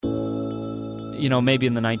maybe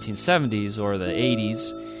in the 1970s or the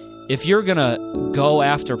 80s, if you're going to go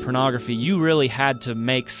after pornography, you really had to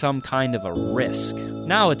make some kind of a risk.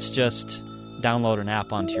 Now it's just download an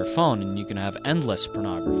app onto your phone and you can have endless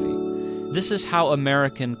pornography. This is how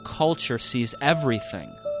American culture sees everything.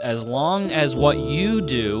 As long as what you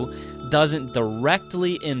do doesn't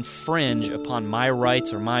directly infringe upon my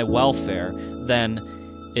rights or my welfare, then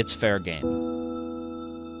it's fair game.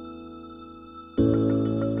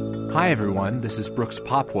 Hi everyone, this is Brooks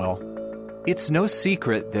Popwell. It's no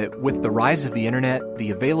secret that with the rise of the internet,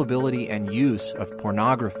 the availability and use of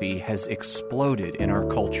pornography has exploded in our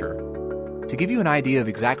culture. To give you an idea of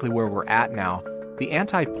exactly where we're at now, the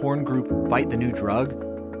anti-porn group Fight the New Drug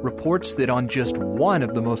reports that on just one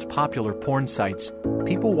of the most popular porn sites,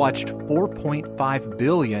 people watched 4.5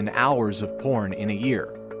 billion hours of porn in a year.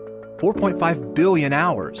 4.5 billion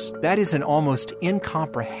hours. That is an almost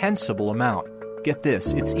incomprehensible amount. Get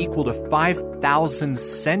this, it's equal to 5,000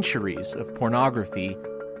 centuries of pornography,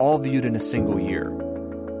 all viewed in a single year.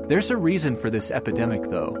 There's a reason for this epidemic,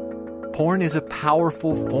 though. Porn is a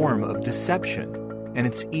powerful form of deception, and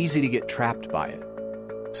it's easy to get trapped by it.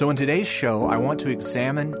 So in today's show, I want to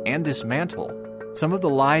examine and dismantle some of the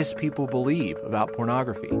lies people believe about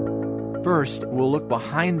pornography. First, we'll look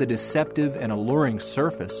behind the deceptive and alluring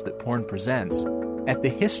surface that porn presents at the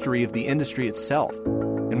history of the industry itself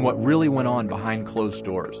and what really went on behind closed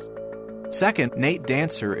doors. Second, Nate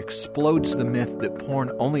Danser explodes the myth that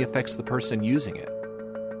porn only affects the person using it.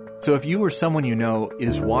 So if you or someone you know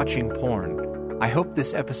is watching porn, I hope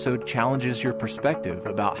this episode challenges your perspective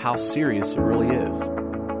about how serious it really is.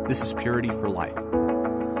 This is Purity for Life.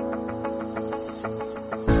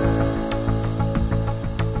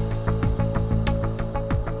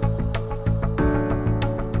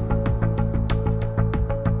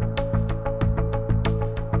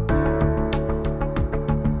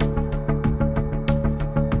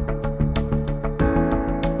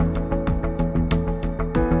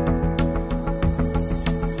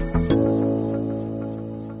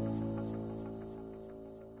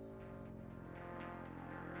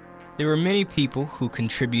 There were many people who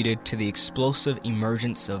contributed to the explosive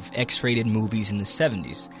emergence of X-rated movies in the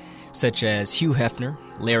 70s, such as Hugh Hefner,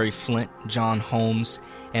 Larry Flint, John Holmes,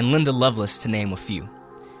 and Linda Lovelace, to name a few.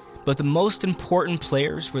 But the most important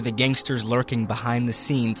players were the gangsters lurking behind the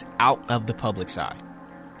scenes out of the public's eye.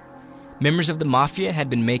 Members of the Mafia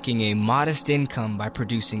had been making a modest income by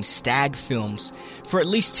producing stag films for at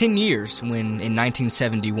least 10 years when, in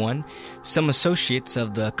 1971, some associates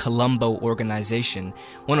of the Colombo organization,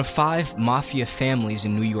 one of 5 Mafia families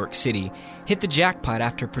in New York City, hit the jackpot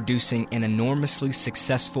after producing an enormously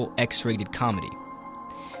successful X-rated comedy.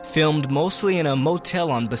 Filmed mostly in a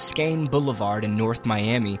motel on Biscayne Boulevard in North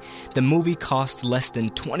Miami, the movie cost less than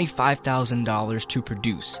 $25,000 to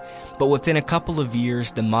produce, but within a couple of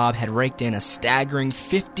years, the mob had raked in a staggering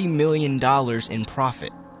 $50 million in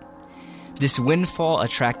profit. This windfall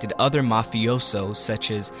attracted other mafiosos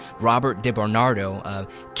such as Robert DiBernardo, a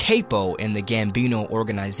capo in the Gambino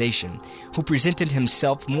organization, who presented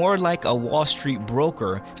himself more like a Wall Street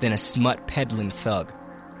broker than a smut-peddling thug.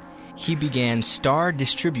 He began Star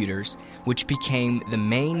Distributors, which became the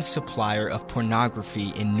main supplier of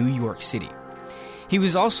pornography in New York City. He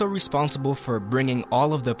was also responsible for bringing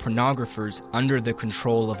all of the pornographers under the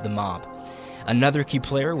control of the mob. Another key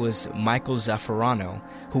player was Michael Zaffarano,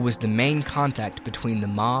 who was the main contact between the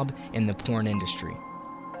mob and the porn industry.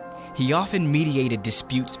 He often mediated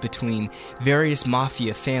disputes between various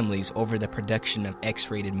mafia families over the production of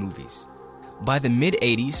X-rated movies. By the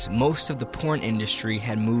mid-'80s, most of the porn industry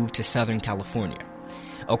had moved to Southern California.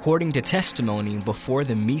 According to testimony before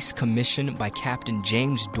the Meese Commission by Captain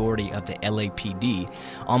James Doherty of the LAPD,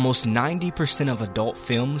 almost 90% of adult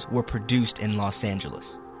films were produced in Los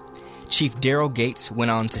Angeles. Chief Daryl Gates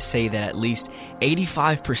went on to say that at least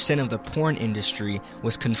 85% of the porn industry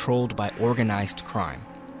was controlled by organized crime.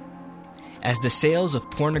 As the sales of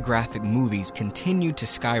pornographic movies continued to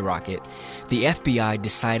skyrocket, the FBI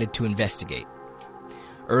decided to investigate.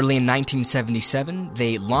 Early in 1977,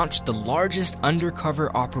 they launched the largest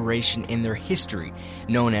undercover operation in their history,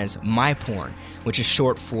 known as MyPorn, which is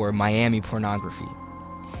short for Miami Pornography.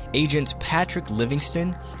 Agents Patrick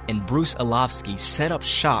Livingston and Bruce Alofsky set up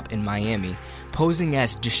shop in Miami, posing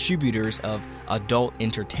as distributors of adult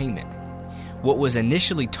entertainment. What was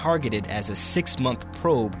initially targeted as a 6-month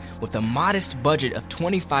probe with a modest budget of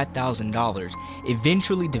 $25,000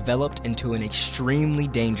 eventually developed into an extremely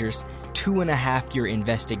dangerous 2.5-year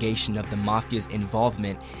investigation of the Mafia's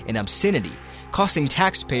involvement in obscenity, costing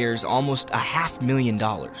taxpayers almost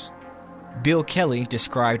 $500,000. Bill Kelly,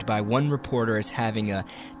 described by one reporter as having a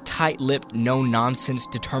tight-lipped, no-nonsense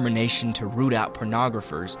determination to root out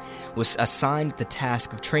pornographers, was assigned the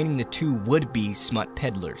task of training the two would-be smut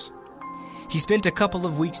peddlers. He spent a couple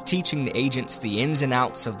of weeks teaching the agents the ins and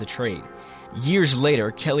outs of the trade. Years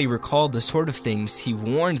later, Kelly recalled the sort of things he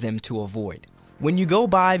warned them to avoid. When you go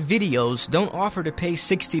buy videos, don't offer to pay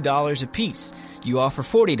 $60 a piece. You offer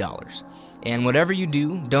 $40. And whatever you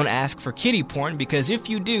do, don't ask for kiddie porn, because if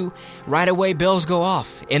you do, right away bells go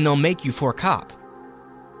off and they'll make you for a cop.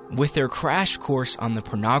 With their crash course on the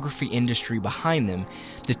pornography industry behind them,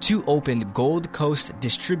 the two opened Gold Coast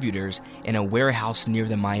distributors in a warehouse near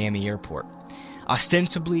the Miami airport.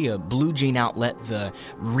 Ostensibly a blue jean outlet, the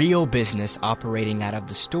real business operating out of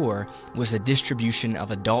the store was the distribution of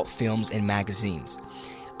adult films and magazines.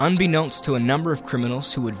 Unbeknownst to a number of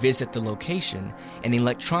criminals who would visit the location, an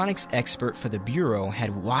electronics expert for the Bureau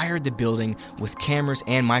had wired the building with cameras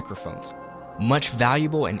and microphones. Much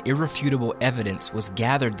valuable and irrefutable evidence was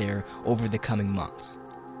gathered there over the coming months.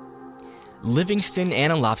 Livingston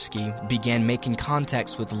and Orlovsky began making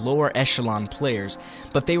contacts with lower echelon players,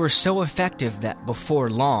 but they were so effective that before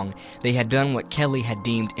long, they had done what Kelly had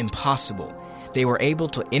deemed impossible. They were able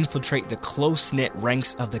to infiltrate the close-knit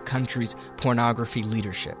ranks of the country's pornography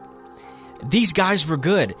leadership. "These guys were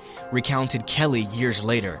good," recounted Kelly years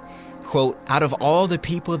later. Quote, "Out of all the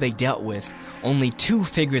people they dealt with, only 2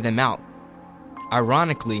 figured them out."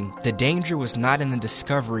 Ironically, the danger was not in the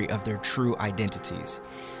discovery of their true identities.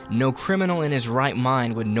 No criminal in his right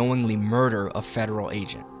mind would knowingly murder a federal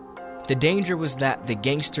agent. The danger was that the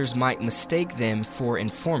gangsters might mistake them for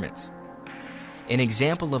informants. An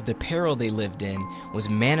example of the peril they lived in was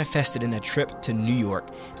manifested in a trip to New York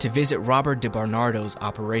to visit Robert DiBernardo's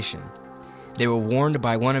operation. They were warned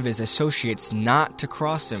by one of his associates not to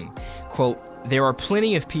cross him. Quote, "There are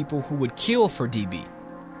plenty of people who would kill for DB."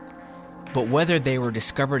 But whether they were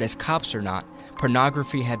discovered as cops or not,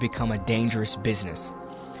 pornography had become a dangerous business.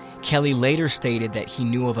 Kelly later stated that he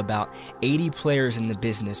knew of about 80 players in the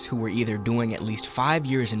business who were either doing at least 5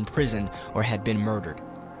 years in prison or had been murdered.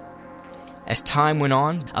 As time went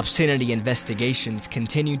on, obscenity investigations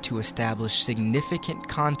continued to establish significant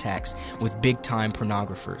contacts with big-time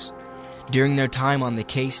pornographers. During their time on the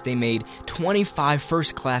case, they made 25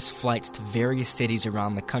 first-class flights to various cities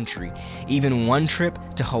around the country, even one trip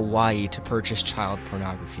to Hawaii to purchase child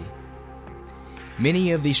pornography.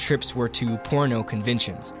 Many of these trips were to porno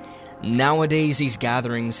conventions. Nowadays, these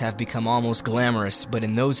gatherings have become almost glamorous, but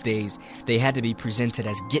in those days, they had to be presented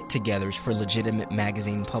as get-togethers for legitimate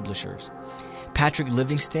magazine publishers. Patrick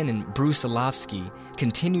Livingston and Bruce Orlovsky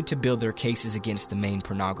continued to build their cases against the main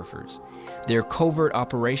pornographers. Their covert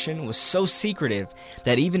operation was so secretive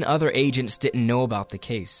that even other agents didn't know about the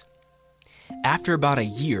case. After about a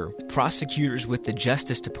year, prosecutors with the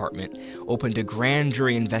Justice Department opened a grand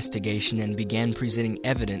jury investigation and began presenting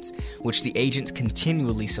evidence which the agents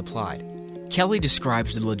continually supplied. Kelly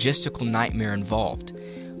describes the logistical nightmare involved.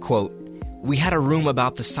 Quote, "We had a room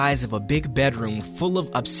about the size of a big bedroom full of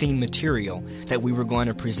obscene material that we were going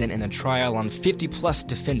to present in a trial on 50-plus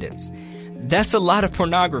defendants. That's a lot of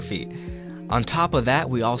pornography. On top of that,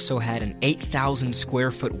 we also had an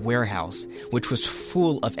 8,000-square-foot warehouse, which was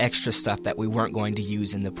full of extra stuff that we weren't going to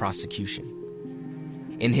use in the prosecution."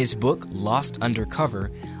 In his book, Lost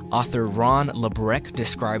Undercover, author Ron Lebrecht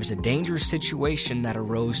describes a dangerous situation that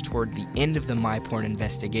arose toward the end of the MyPorn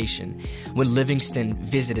investigation when Livingston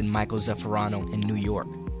visited Michael Zaffarano in New York.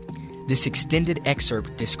 This extended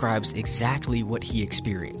excerpt describes exactly what he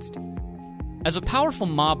experienced. As a powerful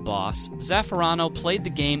mob boss, Zaffarano played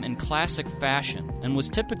the game in classic fashion and was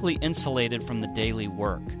typically insulated from the daily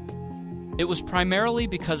work. It was primarily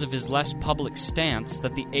because of his less public stance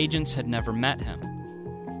that the agents had never met him.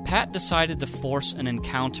 Pat decided to force an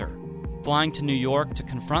encounter, flying to New York to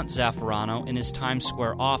confront Zaffarano in his Times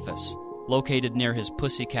Square office, located near his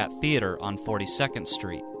Pussycat Theater on 42nd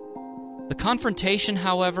Street. The confrontation,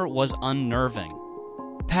 however, was unnerving.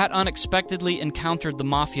 Pat unexpectedly encountered the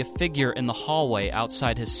mafia figure in the hallway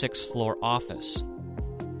outside his 6th-floor office.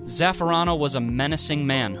 Zaffarano was a menacing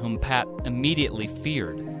man whom Pat immediately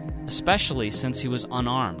feared, especially since he was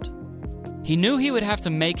unarmed. He knew he would have to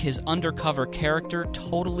make his undercover character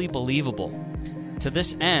totally believable. To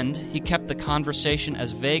this end, he kept the conversation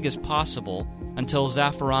as vague as possible until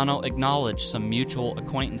Zaffarano acknowledged some mutual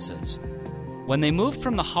acquaintances. When they moved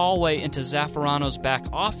from the hallway into Zaffarano's back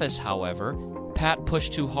office, however, Pat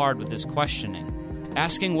pushed too hard with his questioning,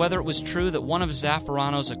 asking whether it was true that one of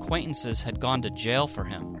Zaffarano's acquaintances had gone to jail for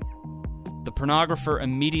him. The pornographer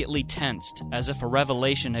immediately tensed, as if a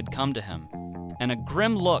revelation had come to him, and a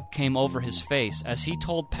grim look came over his face as he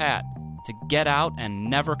told Pat to get out and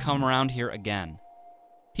never come around here again.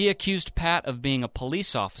 He accused Pat of being a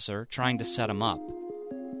police officer trying to set him up.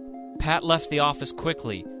 Pat left the office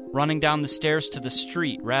quickly, running down the stairs to the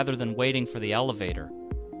street rather than waiting for the elevator.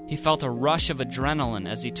 He felt a rush of adrenaline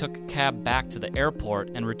as he took a cab back to the airport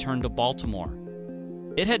and returned to Baltimore.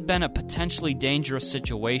 It had been a potentially dangerous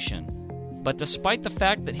situation, but despite the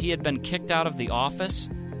fact that he had been kicked out of the office,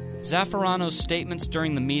 Zaffarano's statements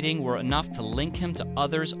during the meeting were enough to link him to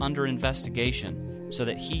others under investigation so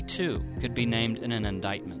that he too could be named in an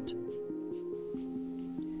indictment.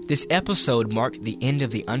 This episode marked the end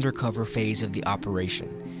of the undercover phase of the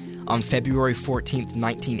operation. On February 14,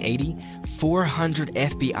 1980, 400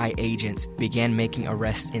 FBI agents began making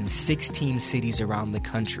arrests in 16 cities around the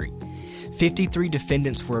country. 53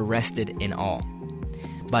 defendants were arrested in all.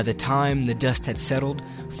 By the time the dust had settled,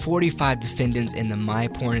 45 defendants in the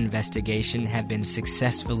MyPorn investigation had been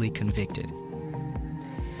successfully convicted.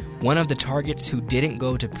 One of the targets who didn't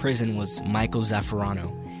go to prison was Michael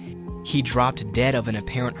Zaffarano. He dropped dead of an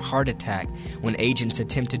apparent heart attack when agents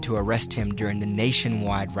attempted to arrest him during the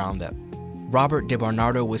nationwide roundup. Robert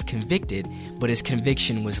DiBernardo was convicted, but his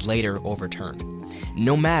conviction was later overturned.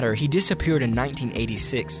 No matter, he disappeared in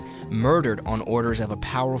 1986, murdered on orders of a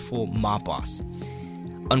powerful mob boss.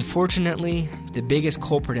 Unfortunately, the biggest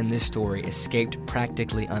culprit in this story escaped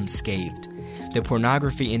practically unscathed. The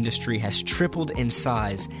pornography industry has tripled in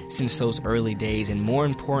size since those early days and, more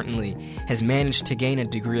importantly, has managed to gain a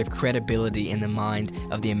degree of credibility in the mind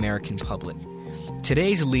of the American public.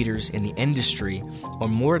 Today's leaders in the industry are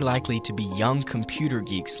more likely to be young computer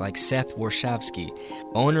geeks like Seth Warshawski,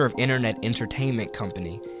 owner of Internet Entertainment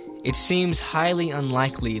Company. It seems highly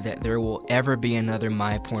unlikely that there will ever be another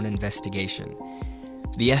MyPorn investigation.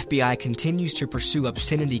 The FBI continues to pursue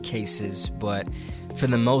obscenity cases, but for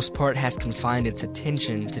the most part has confined its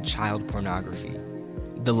attention to child pornography.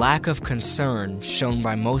 The lack of concern shown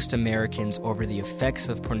by most Americans over the effects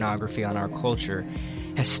of pornography on our culture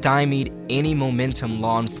has stymied any momentum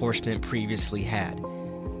law enforcement previously had.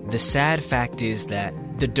 The sad fact is that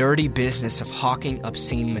the dirty business of hawking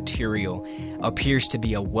obscene material appears to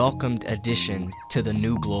be a welcomed addition to the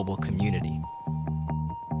new global community.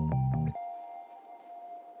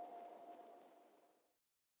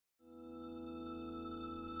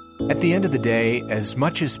 At the end of the day, as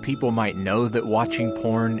much as people might know that watching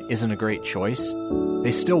porn isn't a great choice,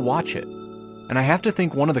 they still watch it. And I have to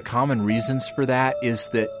think one of the common reasons for that is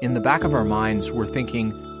that in the back of our minds, we're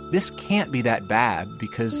thinking, this can't be that bad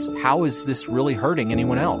because how is this really hurting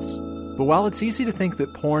anyone else? But while it's easy to think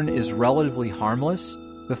that porn is relatively harmless,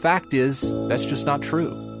 the fact is that's just not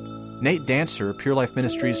true. Nate Danser, Pure Life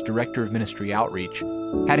Ministries Director of Ministry Outreach,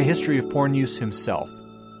 had a history of porn use himself,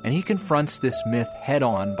 and he confronts this myth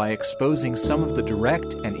head-on by exposing some of the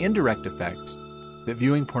direct and indirect effects that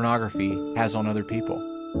viewing pornography has on other people.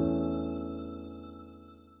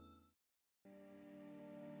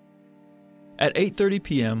 At 8:30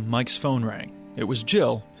 p.m., Mike's phone rang. It was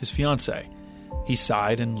Jill, his fiancée. He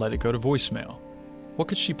sighed and let it go to voicemail. What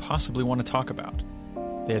could she possibly want to talk about?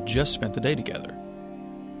 They had just spent the day together.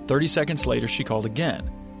 30 seconds later, she called again.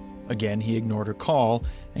 Again, he ignored her call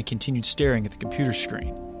and continued staring at the computer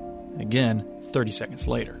screen. Again, 30 seconds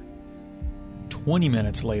later. 20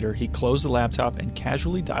 minutes later, he closed the laptop and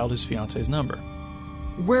casually dialed his fiancée's number.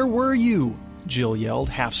 "Where were you?" Jill yelled,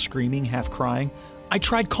 half screaming, half crying. "I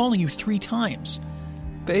tried calling you 3 times.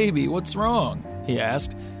 "Baby, what's wrong?" he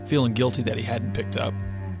asked, feeling guilty that he hadn't picked up.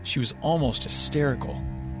 She was almost hysterical.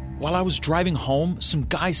 "While I was driving home, some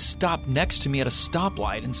guys stopped next to me at a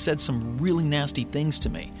stoplight and said some really nasty things to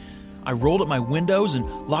me. I rolled up my windows and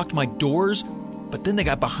locked my doors, but then they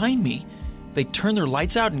got behind me. They turned their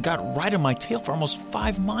lights out and got right on my tail for almost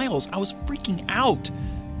 5 miles. I was freaking out.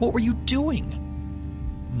 What were you doing?"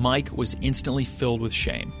 Mike was instantly filled with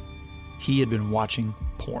shame. He had been watching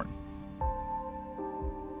porn.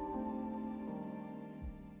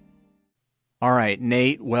 All right,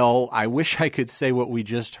 Nate, well, I wish I could say what we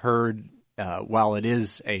just heard, while it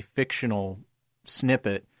is a fictional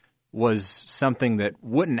snippet, was something that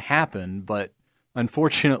wouldn't happen, but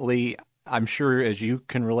unfortunately, I'm sure as you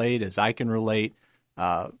can relate, as I can relate,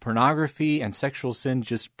 pornography and sexual sin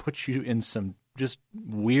just puts you in some just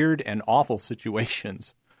weird and awful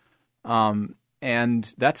situations.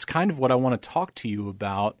 And that's kind of what I want to talk to you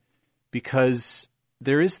about, because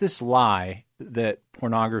there is this lie that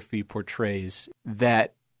pornography portrays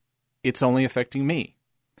that it's only affecting me.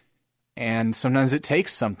 And sometimes it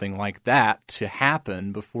takes something like that to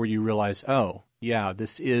happen before you realize, oh, yeah,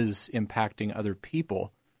 this is impacting other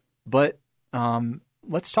people. But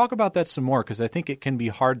let's talk about that some more, because I think it can be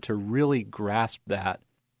hard to really grasp that.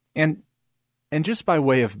 And And just by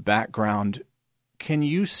way of background, can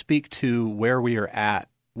you speak to where we are at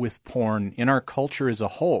with porn in our culture as a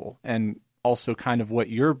whole, and also kind of what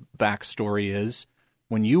your backstory is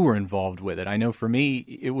when you were involved with it? I know for me,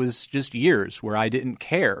 it was just years where I didn't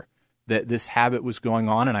care that this habit was going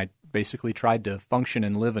on, and I basically tried to function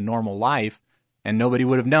and live a normal life, and nobody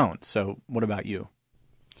would have known. So what about you?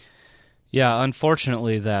 Yeah,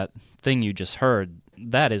 unfortunately, that thing you just heard,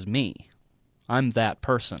 that is me. I'm that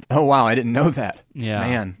person. Oh, wow, I didn't know that. Yeah.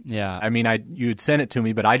 Man. Yeah. I mean, you had sent it to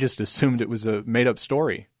me, but I just assumed it was a made-up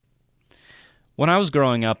story. When I was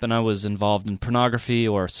growing up and I was involved in pornography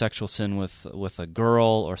or sexual sin with a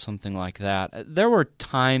girl or something like that, there were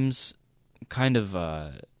times, kind of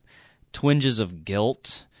twinges of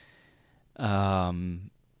guilt.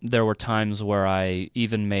 There were times where I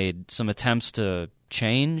even made some attempts to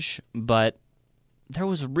change, but there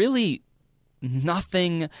was really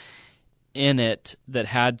nothing in it that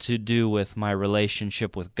had to do with my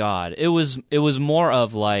relationship with God. It was more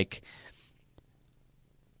of like,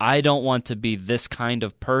 I don't want to be this kind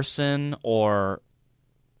of person, or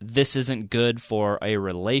this isn't good for a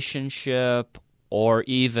relationship, or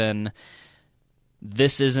even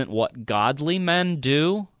this isn't what godly men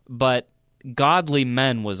do. But godly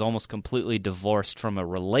men was almost completely divorced from a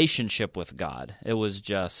relationship with God. It was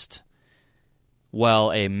just,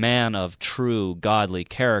 well, a man of true godly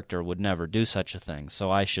character would never do such a thing, so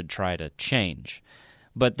I should try to change.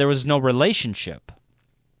 But there was no relationship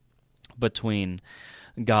between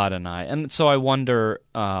God and I. And so I wonder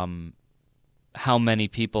how many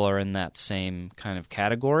people are in that same kind of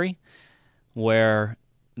category, where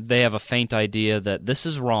they have a faint idea that this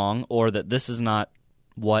is wrong, or that this is not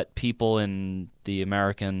what people in the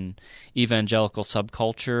American evangelical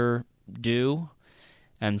subculture do,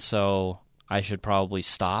 and so I should probably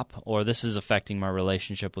stop, or this is affecting my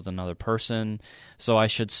relationship with another person, so I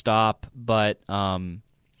should stop. But, I mean,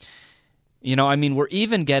 we're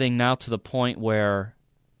even getting now to the point where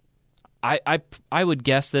I would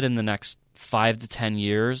guess that in the next 5 to 10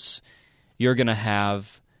 years, you're going to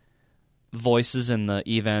have voices in the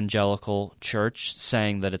evangelical church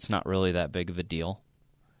saying that it's not really that big of a deal.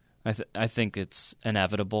 I think it's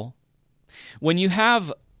inevitable. When you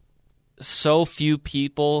have so few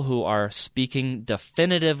people who are speaking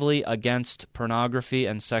definitively against pornography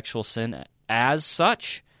and sexual sin as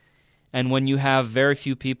such, and when you have very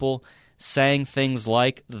few people saying things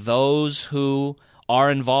like, those who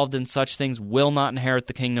are involved in such things will not inherit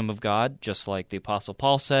the kingdom of God, just like the Apostle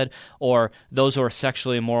Paul said, or those who are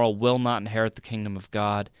sexually immoral will not inherit the kingdom of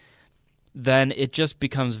God, then it just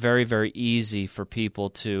becomes very, very easy for people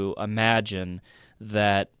to imagine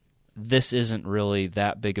that this isn't really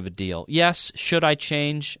that big of a deal. Yes, should I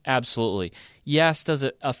change? Absolutely. Yes, does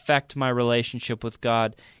it affect my relationship with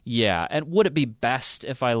God? Yeah. And would it be best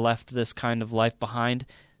if I left this kind of life behind?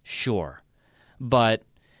 Sure. But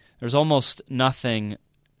there's almost nothing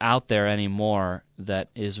out there anymore that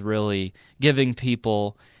is really giving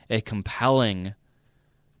people a compelling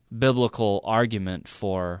biblical argument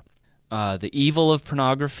for the evil of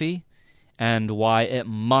pornography and why it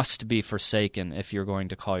must be forsaken if you're going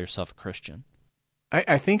to call yourself a Christian.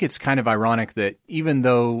 I think it's kind of ironic that even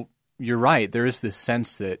though you're right, there is this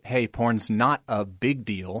sense that, hey, porn's not a big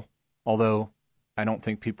deal, although I don't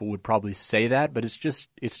think people would probably say that, but it's just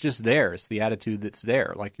there. It's the attitude that's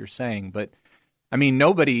there, like you're saying. But, I mean,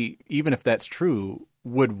 nobody, even if that's true,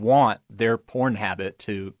 would want their porn habit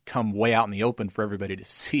to come way out in the open for everybody to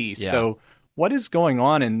see. Yeah. So what is going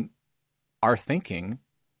on in our thinking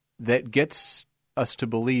that gets us to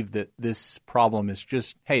believe that this problem is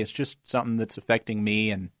just, hey, it's just something that's affecting me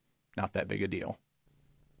and not that big a deal?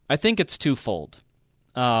 I think it's twofold.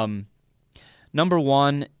 Number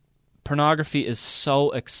one, pornography is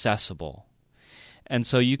so accessible, and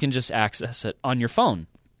so you can just access it on your phone.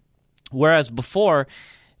 Whereas before,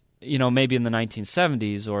 maybe in the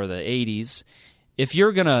 1970s or the 80s, if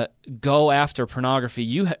you're going to go after pornography,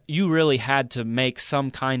 you really had to make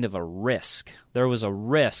some kind of a risk. There was a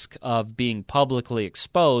risk of being publicly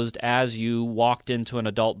exposed as you walked into an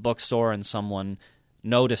adult bookstore and someone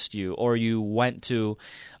noticed you, or you went to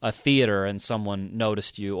a theater and someone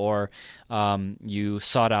noticed you, or you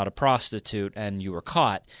sought out a prostitute and you were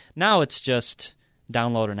caught. Now it's just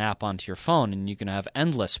download an app onto your phone and you can have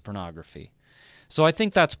endless pornography. So I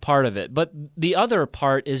think that's part of it. But the other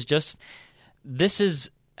part is just, this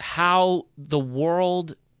is how the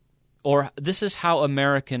world, or this is how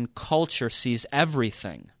American culture sees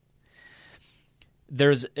everything.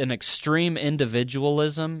 There's an extreme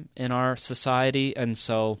individualism in our society, and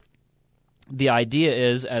so the idea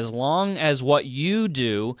is, as long as what you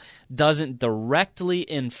do doesn't directly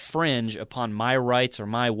infringe upon my rights or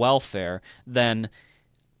my welfare, then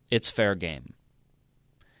it's fair game.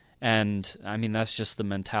 And, I mean, that's just the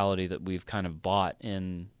mentality that we've kind of bought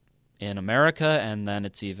in America, and then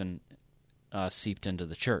it's even seeped into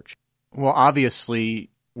the church. Well, obviously,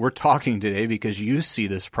 we're talking today because you see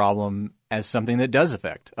this problem as something that does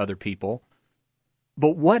affect other people.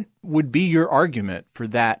 But what would be your argument for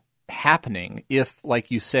that happening if,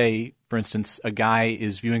 like you say, for instance, a guy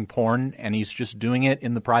is viewing porn and he's just doing it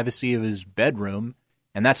in the privacy of his bedroom,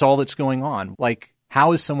 and that's all that's going on? Like,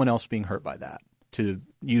 how is someone else being hurt by that, to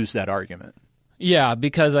use that argument? Yeah,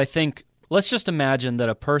 because I think, let's just imagine that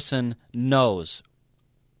a person knows,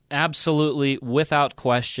 absolutely, without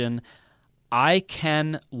question, I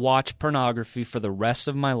can watch pornography for the rest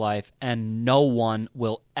of my life and no one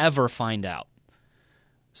will ever find out.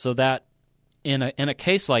 So that in a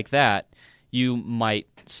case like that, you might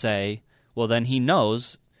say, well, then he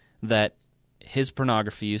knows that his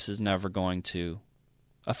pornography use is never going to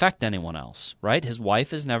affect anyone else, right? His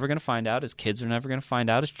wife is never going to find out. His kids are never going to find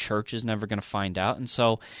out. His church is never going to find out. And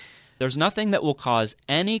so there's nothing that will cause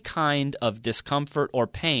any kind of discomfort or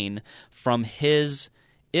pain from his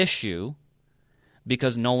issue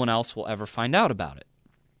because no one else will ever find out about it.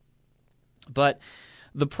 But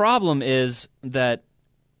the problem is that,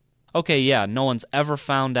 okay, yeah, no one's ever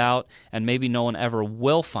found out, and maybe no one ever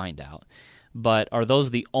will find out. But are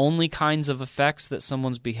those the only kinds of effects that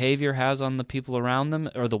someone's behavior has on the people around them,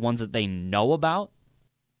 or the ones that they know about?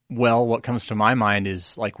 Well, what comes to my mind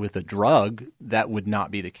is, like with a drug, that would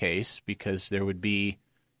not be the case, because there would be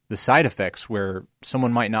the side effects where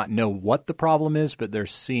someone might not know what the problem is, but they're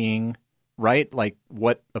seeing, right, like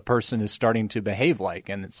what a person is starting to behave like.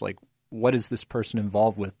 And it's like, what is this person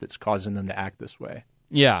involved with that's causing them to act this way?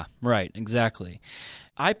 Yeah, right, exactly.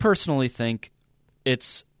 I personally think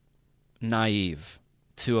it's naive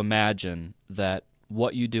to imagine that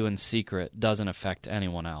what you do in secret doesn't affect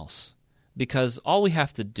anyone else, because all we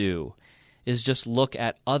have to do is just look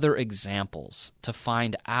at other examples to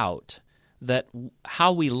find out that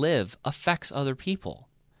how we live affects other people.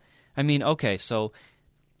 I mean, okay, so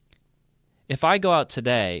if I go out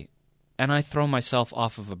today and I throw myself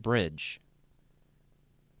off of a bridge,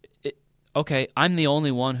 okay, I'm the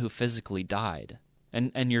only one who physically died.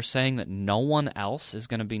 And you're saying that no one else is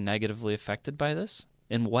going to be negatively affected by this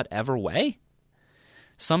in whatever way?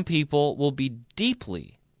 Some people will be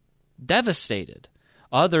deeply devastated.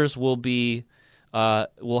 Others will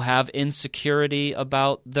have insecurity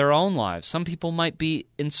about their own lives. Some people might be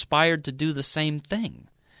inspired to do the same thing.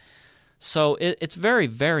 So it's very,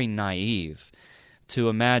 very naive to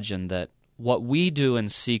imagine that what we do in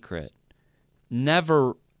secret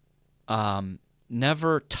never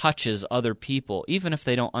touches other people, even if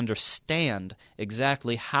they don't understand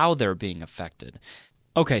exactly how they're being affected.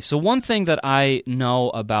 Okay, so one thing that I know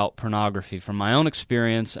about pornography from my own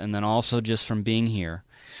experience and then also just from being here,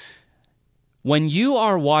 when you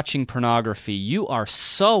are watching pornography, you are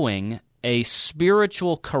sowing a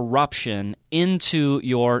spiritual corruption into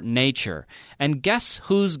your nature. And guess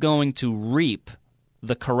who's going to reap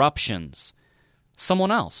the corruptions?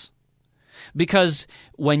 Someone else. Because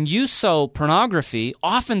when you sow pornography,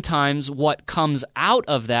 oftentimes what comes out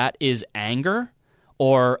of that is anger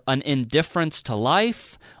or an indifference to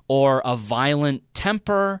life or a violent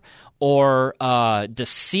temper or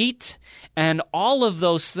deceit. And all of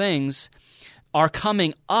those things are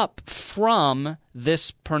coming up from this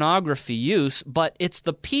pornography use, but it's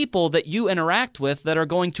the people that you interact with that are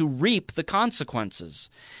going to reap the consequences.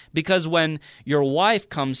 Because when your wife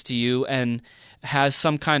comes to you and has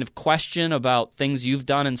some kind of question about things you've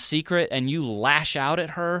done in secret and you lash out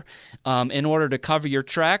at her in order to cover your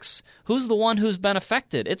tracks, who's the one who's been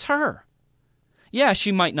affected? It's her. Yeah,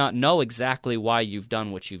 she might not know exactly why you've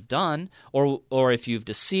done what you've done or if you've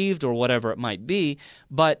deceived or whatever it might be,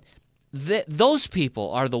 but those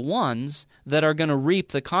people are the ones that are going to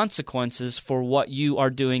reap the consequences for what you are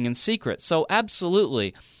doing in secret. So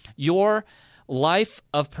absolutely, your life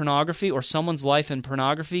of pornography or someone's life in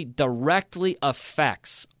pornography directly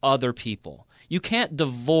affects other people. You can't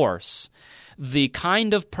divorce the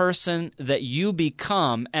kind of person that you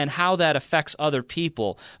become and how that affects other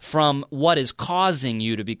people from what is causing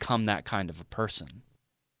you to become that kind of a person.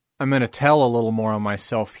 I'm going to tell a little more on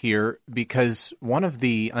myself here because one of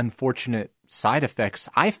the unfortunate side effects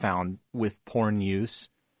I found with porn use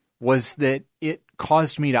was that it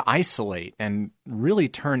caused me to isolate and really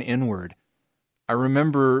turn inward. I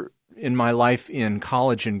remember in my life in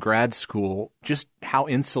college and grad school just how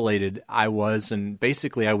insulated I was, and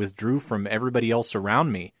basically I withdrew from everybody else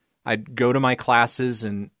around me. I'd go to my classes,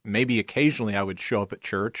 and maybe occasionally I would show up at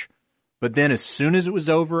church. But then as soon as it was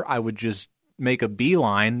over, I would just make a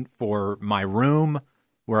beeline for my room,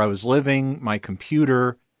 where I was living, my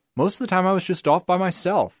computer. Most of the time I was just off by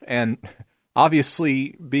myself. And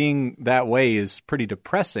obviously being that way is pretty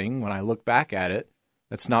depressing when I look back at it.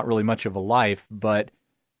 That's not really much of a life. But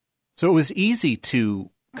so it was easy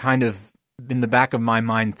to kind of, in the back of my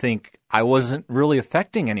mind, think I wasn't really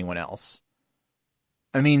affecting anyone else.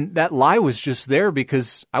 I mean, that lie was just there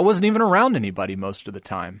because I wasn't even around anybody most of the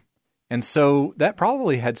time. And so that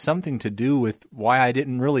probably had something to do with why I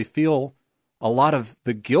didn't really feel a lot of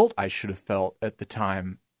the guilt I should have felt at the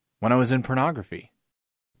time when I was in pornography.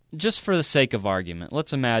 Just for the sake of argument,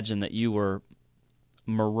 let's imagine that you were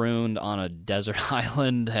marooned on a desert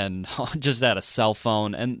island and just had a cell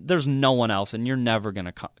phone, and there's no one else, and you're never going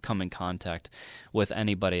to come in contact with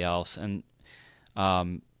anybody else. And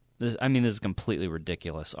this is a completely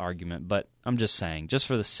ridiculous argument, but I'm just saying, just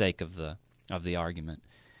for the sake of the argument,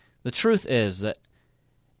 the truth is that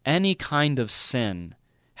any kind of sin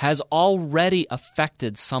has already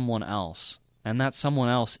affected someone else, and that someone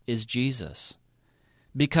else is Jesus.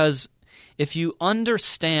 Because if you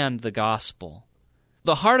understand the gospel,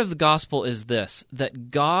 the heart of the gospel is this,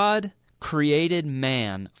 that God created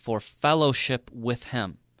man for fellowship with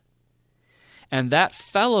him. And that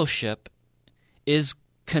fellowship is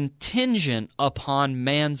contingent upon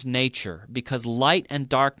man's nature, because light and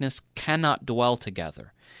darkness cannot dwell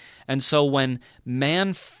together. And so when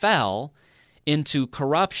man fell into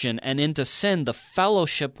corruption and into sin, the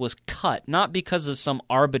fellowship was cut, not because of some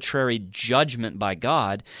arbitrary judgment by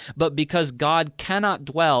God, but because God cannot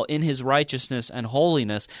dwell in his righteousness and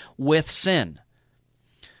holiness with sin.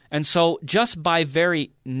 And so just by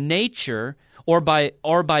very nature, or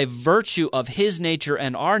by virtue of his nature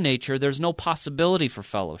and our nature, there's no possibility for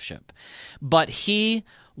fellowship. But he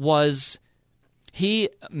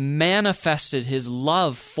manifested his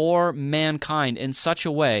love for mankind in such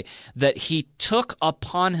a way that he took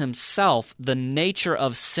upon himself the nature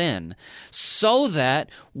of sin so that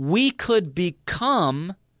we could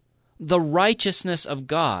become the righteousness of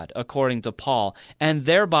God, according to Paul, and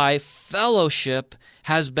thereby fellowship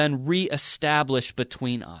has been reestablished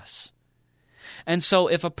between us. And so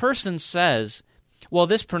if a person says, well,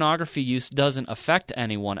 this pornography use doesn't affect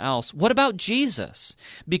anyone else, what about Jesus?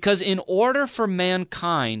 Because in order for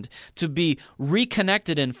mankind to be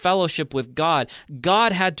reconnected in fellowship with God,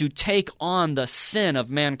 God had to take on the sin of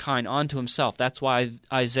mankind onto himself. That's why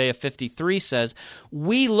Isaiah 53 says,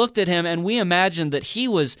 we looked at him and we imagined that he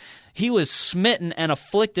was smitten and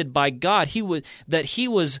afflicted by God, that he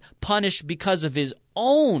was punished because of his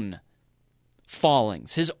own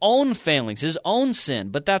fallings, his own failings, his own sin,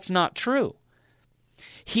 but that's not true.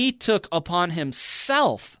 He took upon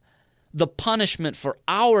himself the punishment for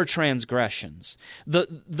our transgressions.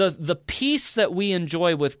 The peace that we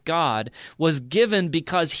enjoy with God was given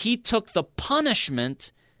because he took the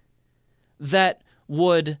punishment that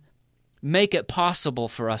would make it possible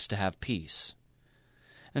for us to have peace.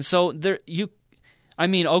 And so if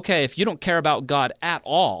you don't care about God at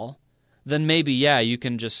all, then maybe, you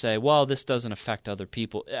can just say, well, this doesn't affect other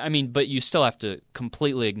people. But you still have to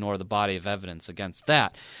completely ignore the body of evidence against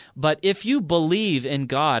that. But if you believe in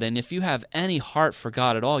God and if you have any heart for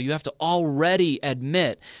God at all, you have to already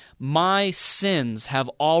admit, my sins have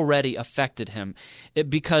already affected him,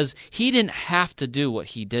 because he didn't have to do what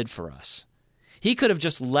he did for us. He could have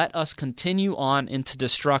just let us continue on into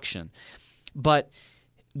destruction. But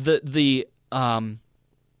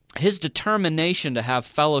his determination to have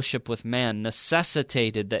fellowship with man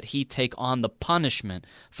necessitated that he take on the punishment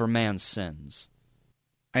for man's sins.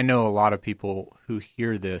 I know a lot of people who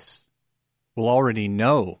hear this will already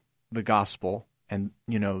know the gospel and,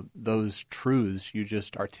 those truths you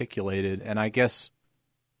just articulated. And I guess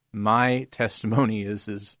my testimony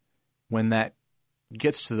is when that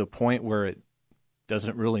gets to the point where it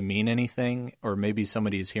doesn't really mean anything, or maybe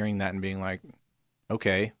somebody is hearing that and being like,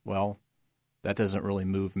 okay, well, that doesn't really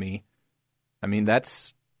move me.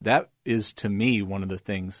 That is to me one of the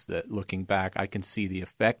things that, looking back, I can see the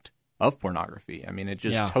effect of pornography. It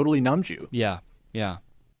just totally numbs you. Yeah.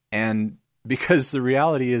 And because the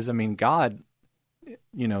reality is, God,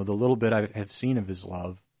 the little bit I have seen of his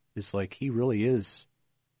love is like he really is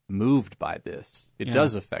moved by this. It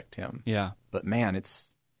does affect him. Yeah. But man,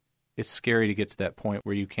 it's scary to get to that point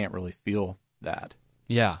where you can't really feel that.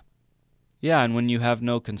 Yeah. Yeah, and when you have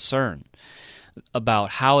no concern about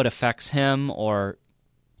how it affects him,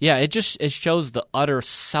 it shows the utter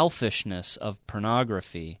selfishness of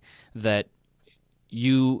pornography, that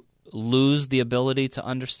you lose the ability to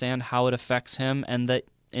understand how it affects him, and that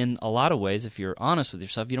in a lot of ways, if you're honest with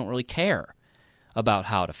yourself, you don't really care about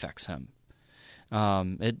how it affects him.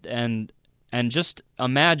 And just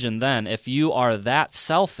imagine then, if you are that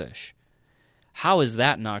selfish, how is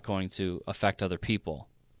that not going to affect other people?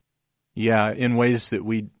 Yeah, in ways that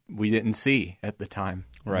we didn't see at the time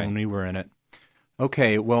when we were in it.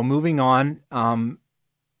 Okay, well, moving on,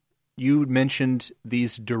 you mentioned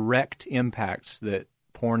these direct impacts that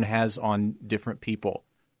porn has on different people.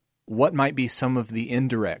 What might be some of the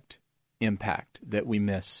indirect impact that we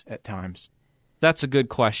miss at times? That's a good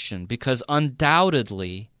question, because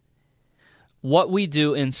undoubtedly what we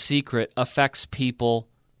do in secret affects people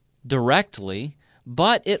directly,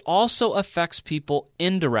 but it also affects people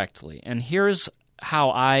indirectly. And here's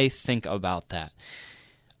how I think about that.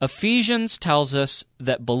 Ephesians tells us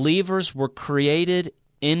that believers were created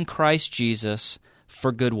in Christ Jesus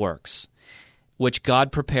for good works, which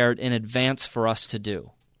God prepared in advance for us to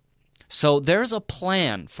do. So there's a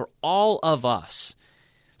plan for all of us,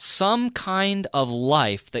 some kind of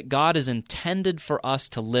life that God has intended for us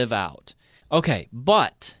to live out. Okay,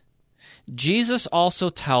 but Jesus also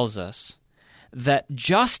tells us that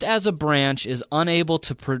just as a branch is unable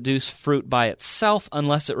to produce fruit by itself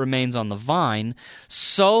unless it remains on the vine,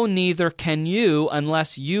 so neither can you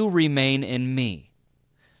unless you remain in me.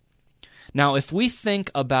 Now, if we think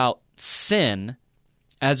about sin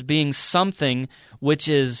as being something which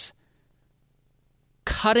is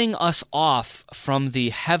cutting us off from the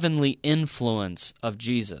heavenly influence of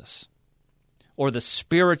Jesus, or the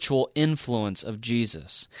spiritual influence of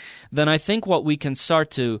Jesus, then I think what we can start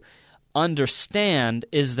to understand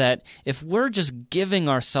is that if we're just giving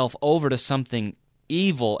ourselves over to something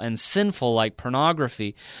evil and sinful like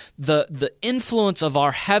pornography, the influence of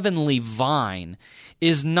our heavenly vine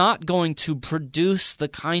is not going to produce the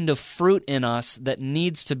kind of fruit in us that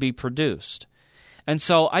needs to be produced. And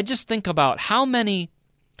so I just think about how many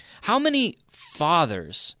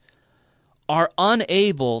fathers are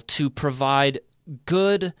unable to provide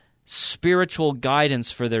good spiritual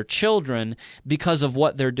guidance for their children because of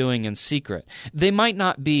what they're doing in secret. They might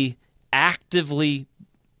not be actively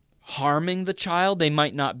harming the child. They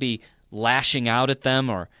might not be lashing out at them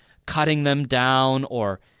or cutting them down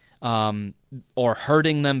or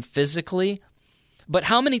hurting them physically. But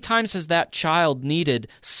how many times has that child needed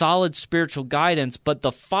solid spiritual guidance, but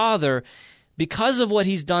the father, because of what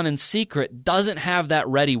he's done in secret, doesn't have that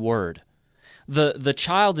ready word? The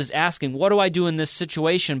child is asking, what do I do in this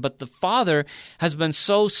situation? But the father has been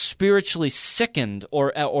so spiritually sickened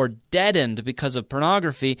or deadened because of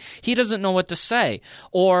pornography, he doesn't know what to say.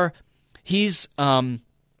 Or he's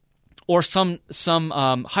or some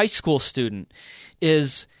high school student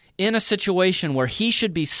is in a situation where he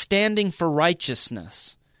should be standing for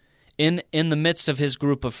righteousness in the midst of his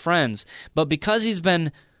group of friends, but because he's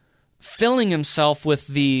been filling himself with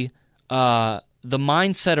the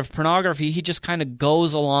mindset of pornography, he just kind of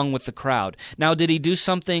goes along with the crowd. Now, did he do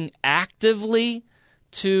something actively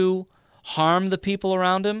to harm the people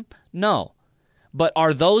around him? No. But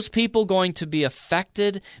are those people going to be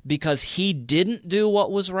affected because he didn't do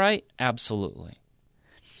what was right? Absolutely.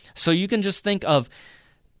 So you can just think of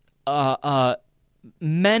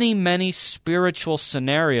many, many spiritual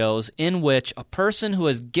scenarios in which a person who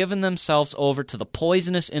has given themselves over to the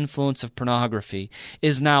poisonous influence of pornography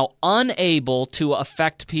is now unable to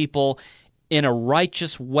affect people in a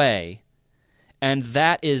righteous way, and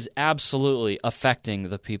that is absolutely affecting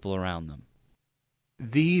the people around them.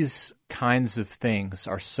 These kinds of things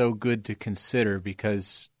are so good to consider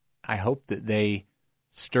because I hope that they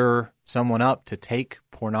stir someone up to take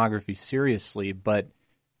pornography seriously, but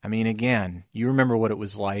I mean, again, you remember what it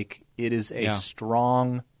was like. It is a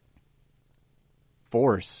strong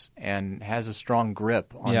force and has a strong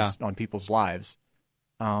grip on people's lives.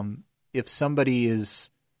 If somebody is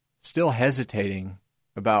still hesitating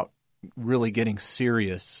about really getting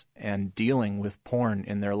serious and dealing with porn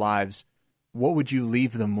in their lives, what would you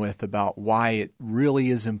leave them with about why it really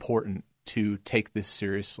is important to take this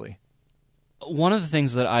seriously? One of the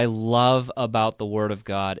things that I love about the Word of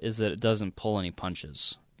God is that it doesn't pull any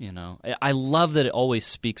punches. You know, I love that it always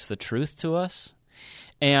speaks the truth to us.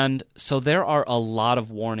 And so there are a lot of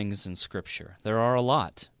warnings in Scripture. There are a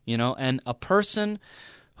lot, you know, and a person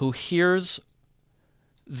who hears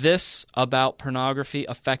this about pornography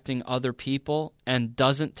affecting other people and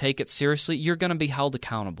doesn't take it seriously, you're going to be held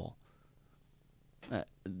accountable.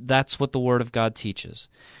 That's what the Word of God teaches.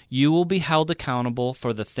 You will be held accountable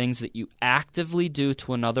for the things that you actively do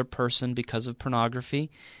to another person because of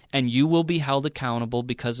pornography, and you will be held accountable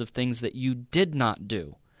because of things that you did not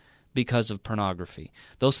do because of pornography.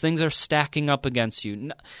 Those things are stacking up against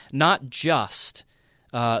you, not just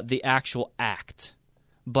the actual act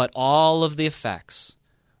but all of the effects,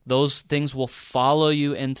 those things will follow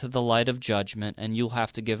you into the light of judgment, and you'll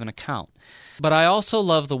have to give an account. But I also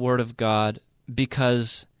love the Word of God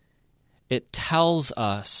because it tells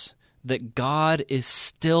us that God is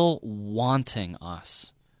still wanting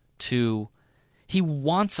us to. He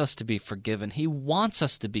wants us to be forgiven. He wants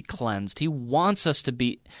us to be cleansed. He wants us to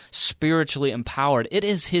be spiritually empowered. It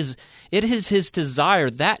is his desire.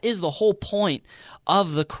 That is the whole point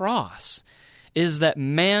of the cross, is that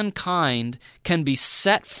mankind can be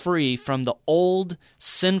set free from the old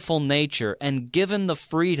sinful nature and given the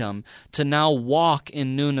freedom to now walk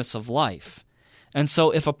in newness of life. And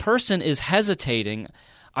so if a person is hesitating,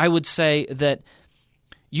 I would say that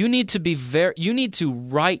you need to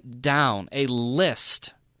write down a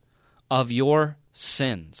list of your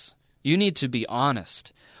sins. You need to be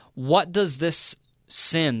honest. What does this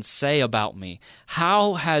sin say about me?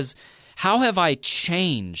 How have I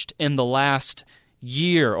changed in the last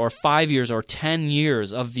year or 5 years or 10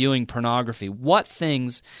 years of viewing pornography? What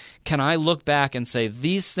things can I look back and say,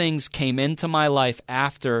 these things came into my life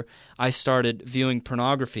after I started viewing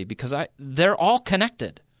pornography? Because they're all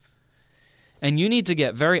connected. And you need to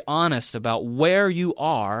get very honest about where you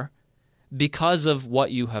are because of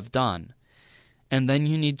what you have done. And then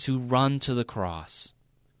you need to run to the cross.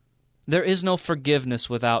 There is no forgiveness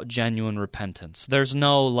without genuine repentance. There's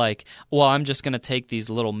no I'm just going to take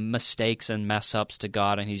these little mistakes and mess-ups to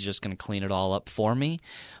God and He's just going to clean it all up for me.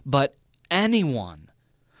 But anyone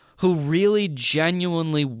who really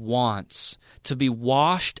genuinely wants to be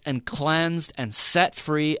washed and cleansed and set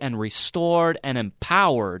free and restored and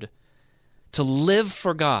empowered to live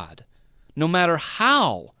for God, no matter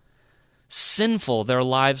how sinful their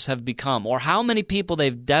lives have become or how many people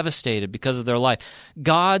they've devastated because of their life,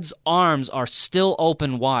 God's arms are still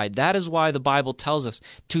open wide. That is why the Bible tells us,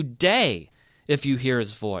 today, if you hear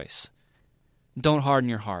His voice, don't harden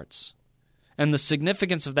your hearts. And the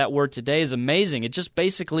significance of that word today is amazing. It just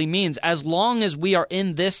basically means as long as we are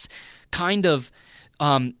in this kind of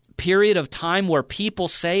period of time where people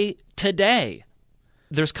say today,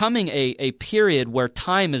 there's coming a period where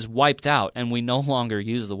time is wiped out and we no longer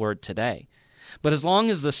use the word today. But as long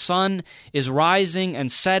as the sun is rising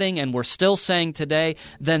and setting and we're still saying today,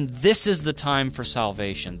 then this is the time for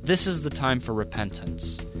salvation. This is the time for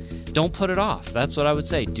repentance. Don't put it off. That's what I would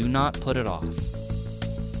say. Do not put it off.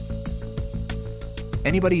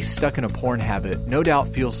 Anybody stuck in a porn habit no doubt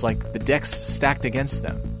feels like the deck's stacked against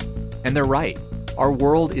them. And they're right. Our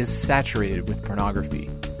world is saturated with pornography.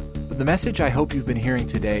 But the message I hope you've been hearing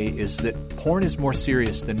today is that porn is more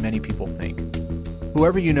serious than many people think.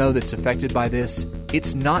 Whoever you know that's affected by this,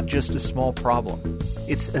 it's not just a small problem.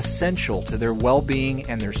 It's essential to their well-being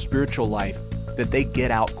and their spiritual life that they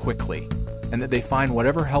get out quickly and that they find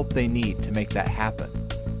whatever help they need to make that happen.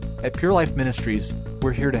 At Pure Life Ministries,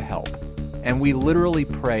 we're here to help. And we literally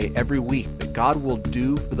pray every week that God will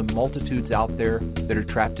do for the multitudes out there that are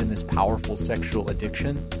trapped in this powerful sexual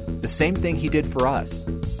addiction the same thing He did for us: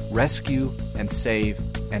 rescue and save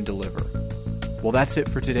and deliver. Well, that's it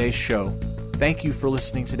for today's show. Thank you for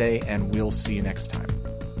listening today, and we'll see you next time.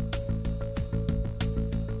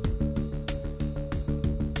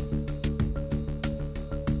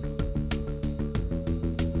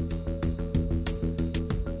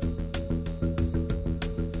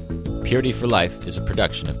 Purity for Life is a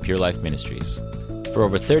production of Pure Life Ministries. For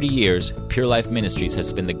over 30 years, Pure Life Ministries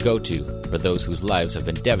has been the go-to for those whose lives have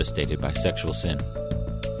been devastated by sexual sin.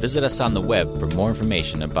 Visit us on the web for more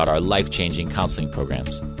information about our life-changing counseling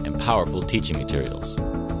programs and powerful teaching materials.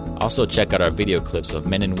 Also check out our video clips of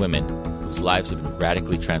men and women whose lives have been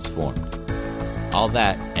radically transformed. All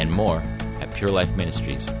that and more at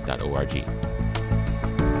purelifeministries.org.